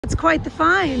It's quite the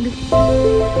find.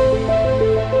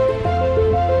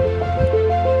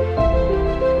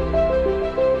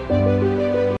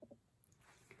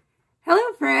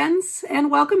 Hello friends,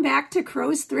 and welcome back to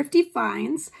Crow's Thrifty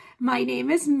Finds. My name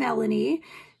is Melanie.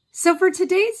 So for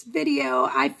today's video,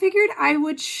 I figured I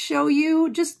would show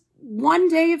you just one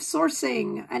day of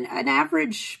sourcing, an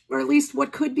average, or at least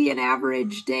what could be an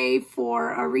average day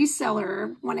for a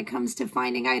reseller when it comes to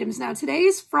finding items. Now today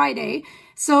is Friday,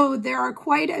 so there are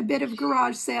quite a bit of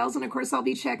garage sales, and of course I'll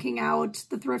be checking out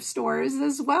the thrift stores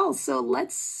as well. So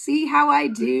let's see how I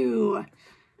do.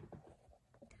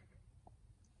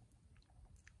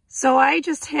 So I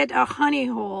just hit a honey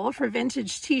hole for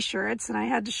vintage t-shirts, and I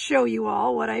had to show you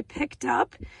all what I picked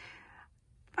up.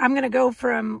 I'm going to go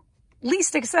from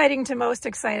least exciting to most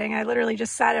exciting. I literally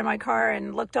just sat in my car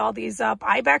and looked all these up.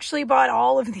 I've actually bought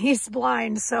all of these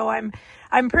blinds, so I'm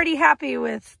pretty happy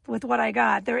with what I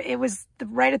got. It was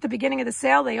right at the beginning of the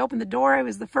sale. They opened the door. I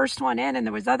was the first one in, and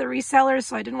there was other resellers,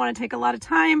 so I didn't want to take a lot of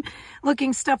time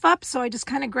looking stuff up, so I just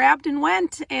kind of grabbed and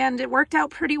went, and it worked out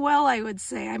pretty well, I would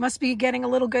say. I must be getting a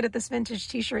little good at this vintage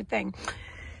t-shirt thing.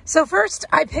 So first,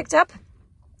 I picked up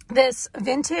this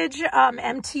vintage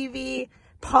MTV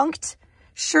punked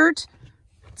shirt.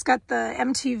 It's got the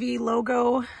MTV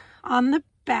logo on the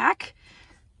back,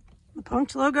 the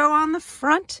punked logo on the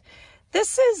front.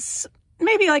 This is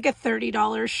maybe like a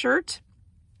 $30 shirt.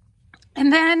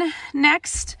 And then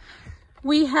next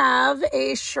we have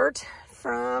a shirt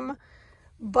from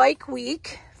Bike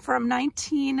Week from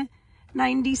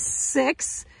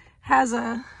 1996. Has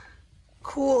a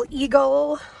cool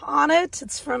eagle on it.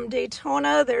 It's from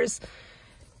Daytona. There's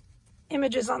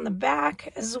images on the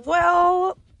back as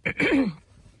well.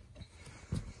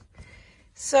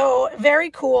 So very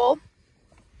cool.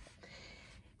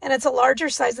 And it's a larger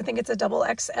size. I think it's a double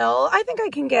XL. I think I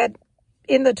can get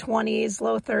in the 20s,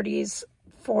 low 30s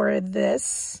for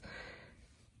this,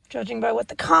 judging by what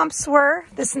the comps were.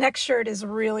 This next shirt is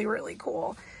really, really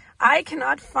cool. I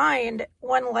cannot find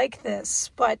one like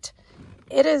this, but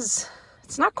it's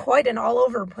not quite an all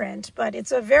over print, but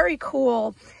it's a very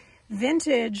cool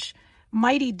vintage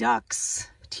Mighty Ducks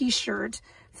t-shirt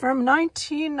from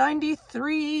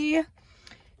 1993.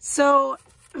 So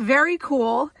very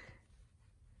cool.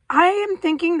 I am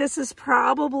thinking this is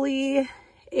probably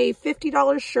a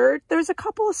 $50 shirt. There's a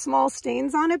couple of small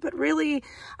stains on it, but really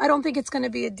I don't think it's going to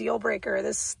be a deal breaker.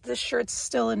 This shirt's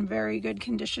still in very good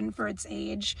condition for its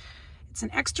age. It's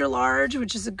an extra large,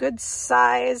 which is a good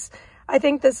size. I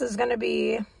think this is going to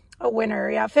be a winner.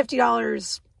 Yeah,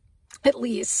 $50 at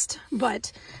least,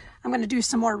 but I'm going to do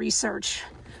some more research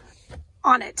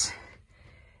on it.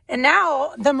 And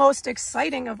now the most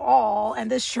exciting of all, and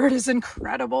this shirt is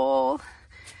incredible.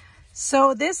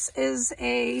 So this is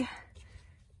a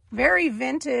very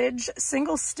vintage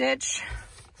single stitch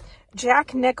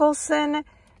Jack Nicholson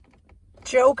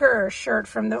Joker shirt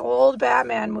from the old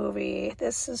Batman movie.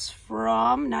 This is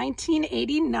from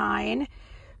 1989.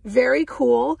 Very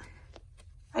cool.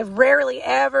 I rarely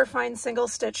ever find single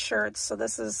stitch shirts, so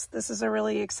this is a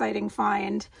really exciting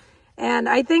find. And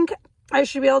I think I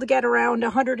should be able to get around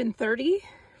 130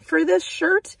 for this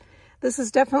shirt. This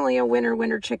is definitely a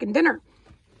winner chicken dinner.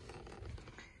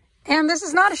 And this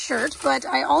is not a shirt, but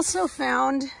I also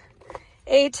found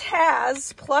a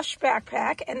Taz plush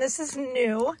backpack, and this is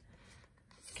new. You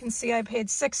can see I paid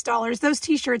 $6. Those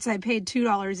t-shirts I paid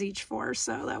 $2 each for,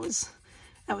 so that was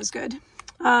good.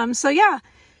 So yeah,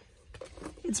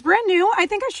 it's brand new. I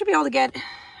think I should be able to get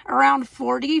around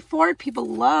 40 for it. People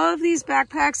love these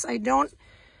backpacks. I don't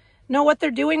know what they're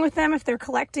doing with them, if they're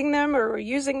collecting them or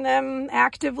using them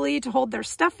actively to hold their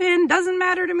stuff in. Doesn't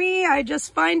matter to me. I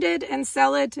just find it and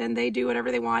sell it, and they do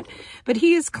whatever they want. But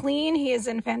he is clean. He is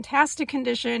in fantastic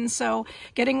condition. So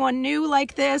getting one new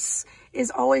like this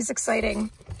is always exciting.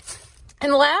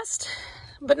 And last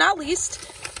but not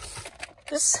least,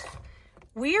 this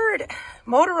weird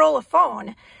Motorola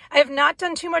phone. I have not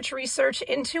done too much research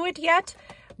into it yet,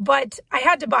 but I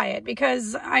had to buy it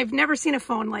because I've never seen a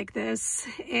phone like this.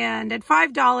 And at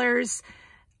 $5,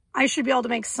 I should be able to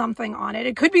make something on it.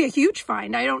 It could be a huge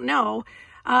find. I don't know.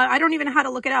 I don't even know how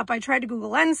to look it up. I tried to Google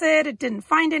Lens it. It didn't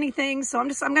find anything. So I'm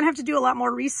going to have to do a lot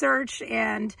more research.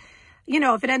 And, you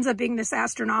know, if it ends up being this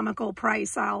astronomical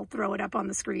price, I'll throw it up on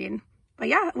the screen. But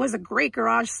yeah, it was a great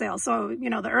garage sale. So, you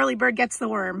know, the early bird gets the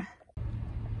worm.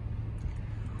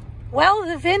 Well,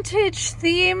 the vintage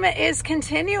theme is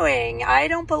continuing. I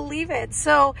don't believe it.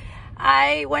 So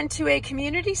I went to a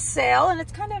community sale, and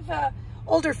it's kind of a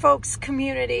older folks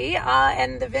community,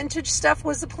 and the vintage stuff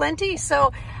was aplenty.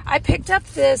 So I picked up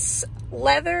this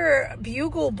leather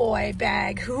Bugle Boy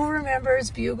bag. Who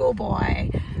remembers Bugle Boy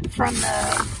from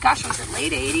the, gosh, was it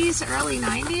late 80s, early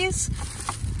 90s?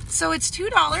 So it's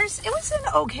 $2. It was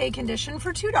in okay condition.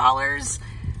 For $2,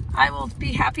 I will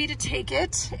be happy to take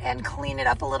it and clean it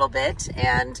up a little bit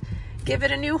and give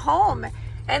it a new home.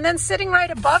 And then sitting right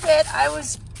above it, I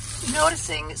was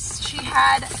noticing she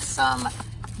had some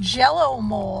Jello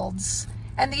molds.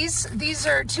 And these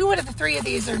are, 2 out of the 3 of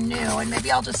these are new, and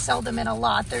maybe I'll just sell them in a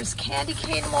lot. There's candy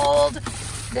cane mold,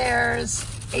 there's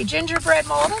a gingerbread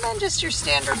mold, and then just your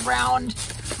standard round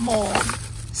mold.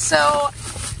 So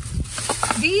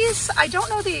these, I don't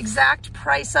know the exact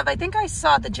price of. I think I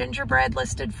saw the gingerbread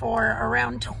listed for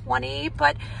around 20,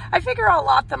 but I figure I'll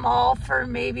lot them all for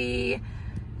maybe,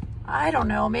 I don't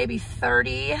know, maybe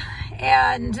 30.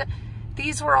 And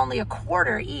these were only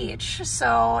 $1/4 each,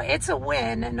 so it's a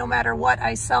win no matter what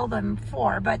I sell them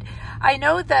for. But I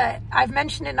know that I've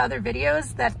mentioned in other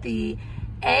videos that the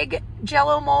egg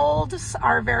Jello molds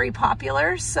are very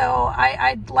popular, so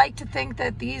I'd like to think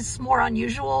that these more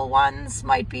unusual ones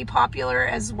might be popular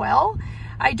as well.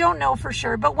 I don't know for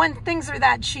sure, but when things are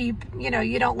that cheap, you know,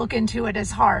 you don't look into it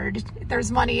as hard.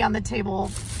 There's money on the table,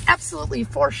 absolutely,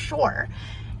 for sure.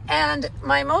 And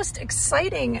my most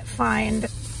exciting find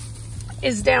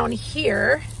is down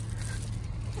here,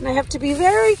 and I have to be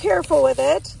very careful with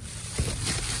it.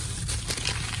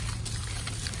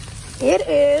 It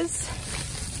is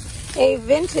a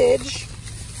vintage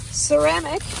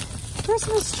ceramic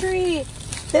Christmas tree.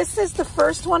 This is the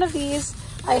first one of these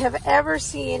I have ever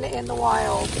seen in the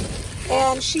wild,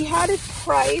 and she had it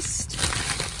priced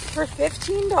for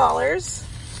 $15.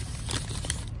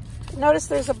 Notice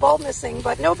there's a bulb missing,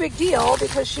 but no big deal,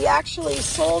 because she actually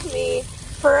sold me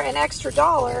for an extra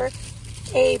 $1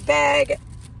 a bag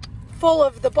full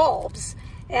of the bulbs.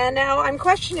 And now I'm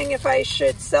questioning if I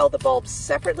should sell the bulbs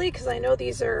separately, because I know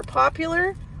these are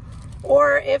popular,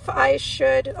 or if I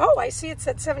should, oh, I see it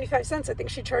said 75 cents. I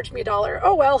think she charged me $1.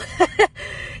 Oh, well,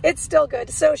 it's still good.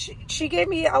 So she gave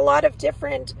me a lot of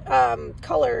different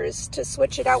colors to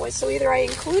switch it out with. So either I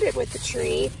include it with the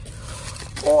tree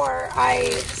or I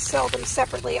sell them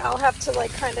separately. I'll have to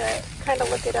like kind of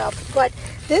look it up. But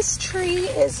this tree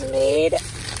is made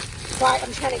by,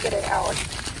 I'm trying to get it out.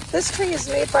 This tree is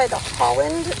made by the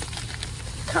Holland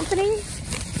company.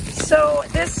 So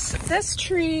this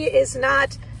tree is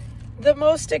not the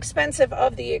most expensive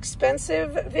of the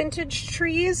expensive vintage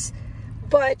trees,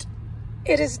 but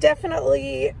it is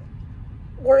definitely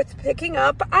worth picking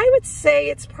up. I would say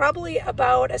it's probably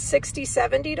about a $60,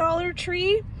 $70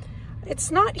 tree. It's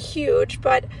not huge,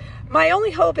 but my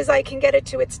only hope is I can get it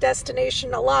to its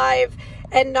destination alive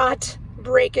and not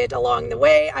break it along the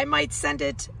way. I might send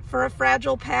it for a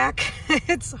fragile pack.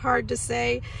 It's hard to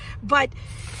say, but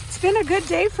it's been a good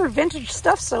day for vintage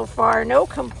stuff so far. No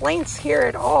complaints here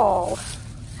at all.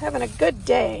 Having a good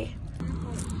day.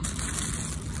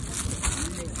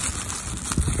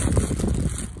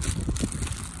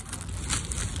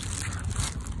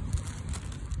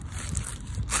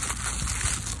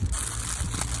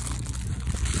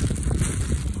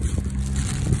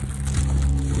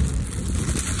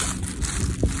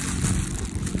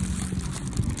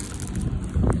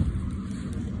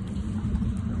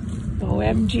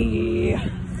 OMG.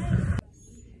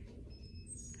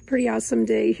 Pretty awesome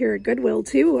day here at Goodwill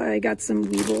too. I got some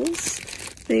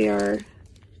Weebles. They are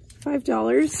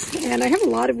 $5, and I have a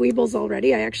lot of Weebles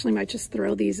already. I actually might just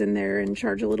throw these in there and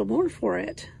charge a little more for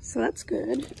it. So that's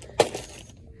good.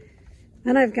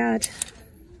 Then I've got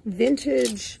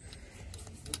vintage,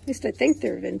 at least I think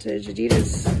they're vintage,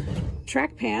 Adidas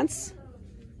track pants.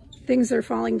 Things are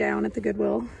falling down at the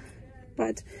Goodwill,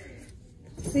 but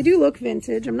they do look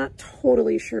vintage. I'm not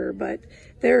totally sure, but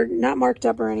they're not marked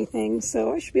up or anything,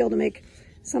 so I should be able to make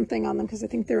something on them because I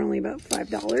think they're only about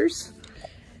 $5.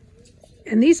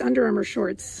 And these Under Armour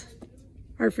shorts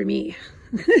are for me.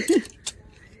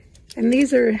 And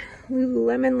these are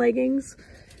Lululemon leggings.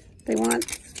 They want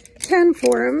 10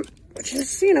 for them, which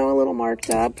is, you know, a little marked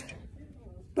up,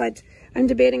 but I'm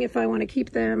debating if I want to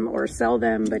keep them or sell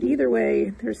them, but either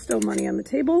way, there's still money on the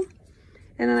table.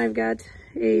 And then I've got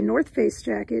a North Face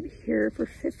jacket here for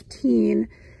 $15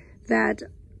 that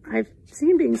I've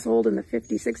seen being sold in the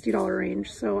 $50, $60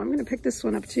 range. So I'm going to pick this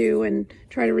one up too and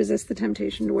try to resist the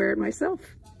temptation to wear it myself.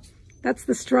 That's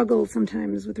the struggle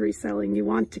sometimes with reselling. You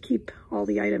want to keep all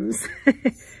the items.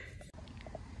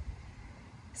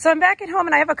 So I'm back at home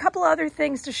and I have a couple other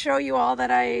things to show you all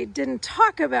that I didn't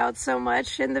talk about so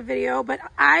much in the video, but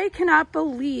I cannot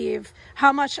believe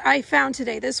how much I found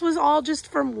today. This was all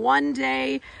just from one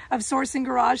day of sourcing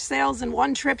garage sales and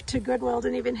one trip to Goodwill.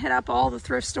 Didn't even hit up all the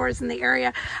thrift stores in the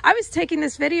area. I was taking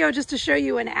this video just to show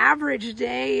you an average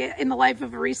day in the life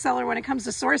of a reseller when it comes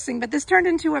to sourcing, but this turned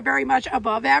into a very much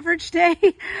above average day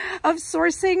of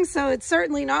sourcing. So it's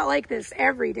certainly not like this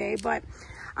every day, but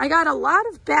I got a lot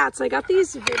of bats. I got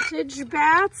these vintage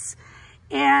bats,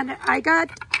 and I got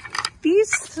these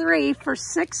 3 for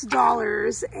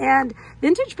 $6, and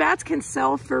vintage bats can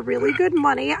sell for really good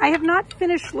money. I have not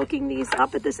finished looking these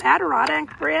up at this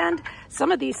Adirondack brand.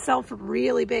 Some of these sell for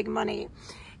really big money.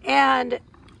 And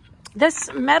this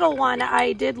metal one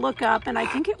I did look up, and I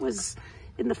think it was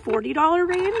in the $40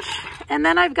 range. And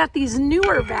then I've got these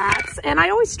newer bats, and I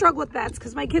always struggle with bats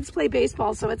because my kids play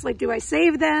baseball, so it's like, do I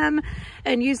save them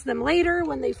and use them later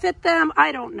when they fit them?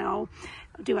 I don't know.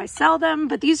 Do I sell them?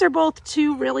 But these are both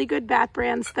 2 really good bat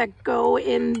brands that go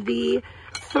in the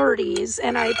 30s,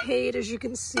 and I paid, as you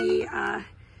can see,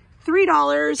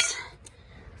 $3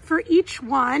 for each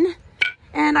one.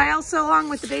 And I also, along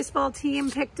with the baseball team,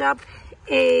 picked up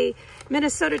a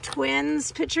Minnesota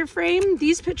Twins picture frame.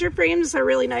 These picture frames are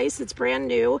really nice. It's brand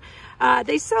new.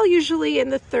 They sell usually in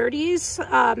the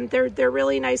 30s. They're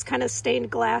really nice, kind of stained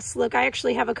glass look. I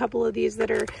actually have a couple of these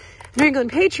that are New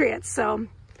England Patriots, so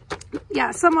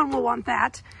yeah, someone will want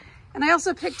that. And I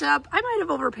also picked up, I might have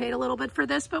overpaid a little bit for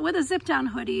this, but with a zip down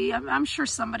hoodie, I'm sure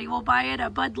somebody will buy it, a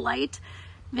Bud Light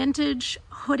vintage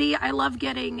hoodie. I love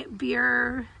getting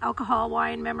beer, alcohol,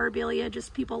 wine, memorabilia,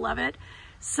 just people love it.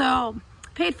 So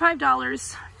paid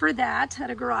 $5 for that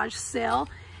at a garage sale.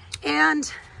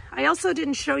 And I also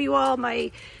didn't show you all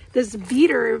this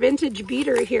beater, vintage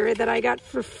beater here that I got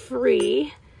for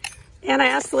free. And I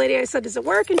asked the lady, I said, does it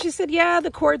work? And she said, yeah, the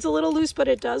cord's a little loose, but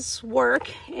it does work.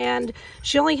 And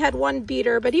she only had one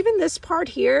beater, but even this part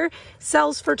here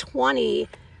sells for $20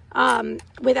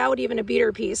 without even a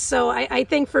beater piece. So I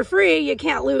think for free, you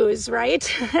can't lose, right?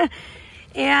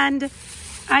 And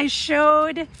I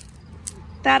showed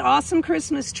that awesome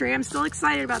Christmas tree. I'm still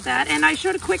excited about that. And I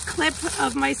showed a quick clip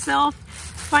of myself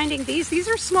finding these. These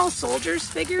are small soldiers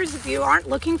figures. If you aren't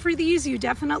looking for these, you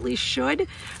definitely should.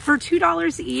 For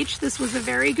 $2 each, this was a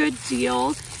very good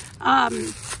deal.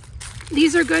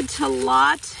 These are good to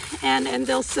lot, and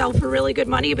they'll sell for really good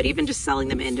money, but even just selling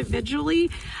them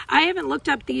individually, I haven't looked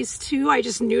up these 2. I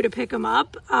just knew to pick them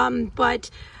up,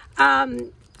 but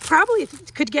probably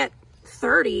could get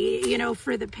 30, you know,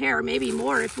 for the pair, maybe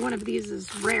more if one of these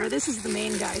is rare. This is the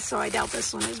main guy, so I doubt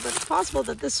this one is, but it's possible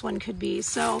that this one could be.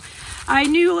 So I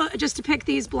knew just to pick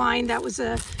these blind, that was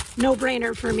a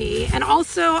no-brainer for me. And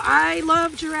also, I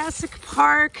love Jurassic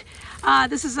Park.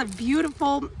 This is a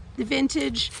beautiful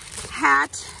vintage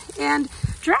hat, and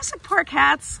Jurassic Park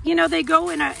hats, you know, they go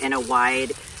in a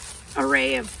wide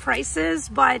array of prices,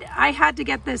 but I had to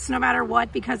get this no matter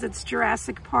what because it's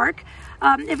Jurassic Park.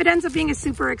 If it ends up being a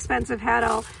super expensive hat,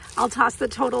 I'll toss the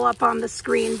total up on the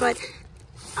screen, but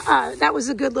that was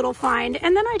a good little find.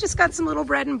 And then I just got some little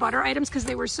bread and butter items because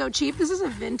they were so cheap. This is a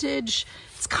vintage,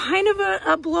 it's kind of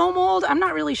a blow mold. I'm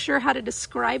not really sure how to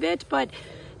describe it, but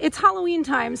it's Halloween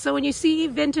time. So when you see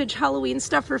vintage Halloween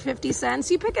stuff for 50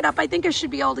 cents, you pick it up. I think I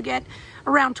should be able to get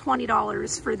around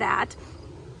 $20 for that.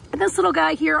 And this little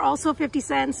guy here, also 50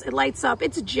 cents. It lights up.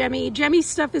 It's Jemmy. Jemmy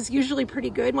stuff is usually pretty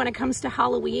good when it comes to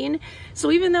Halloween. So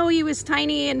even though he was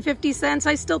tiny and 50 cents,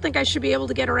 I still think I should be able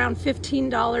to get around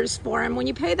 $15 for him. When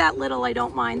you pay that little, I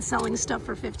don't mind selling stuff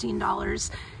for $15.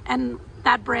 And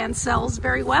that brand sells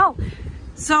very well.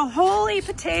 So holy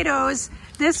potatoes,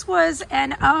 this was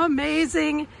an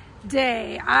amazing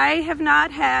day. I have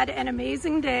not had an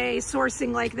amazing day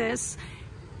sourcing like this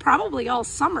probably all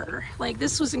summer. Like,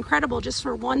 this was incredible just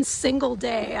for one single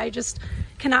day. I just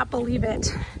cannot believe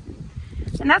it.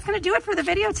 And that's going to do it for the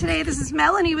video today. This is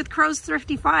Melanie with Crow's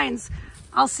Thrifty Finds.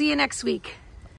 I'll see you next week.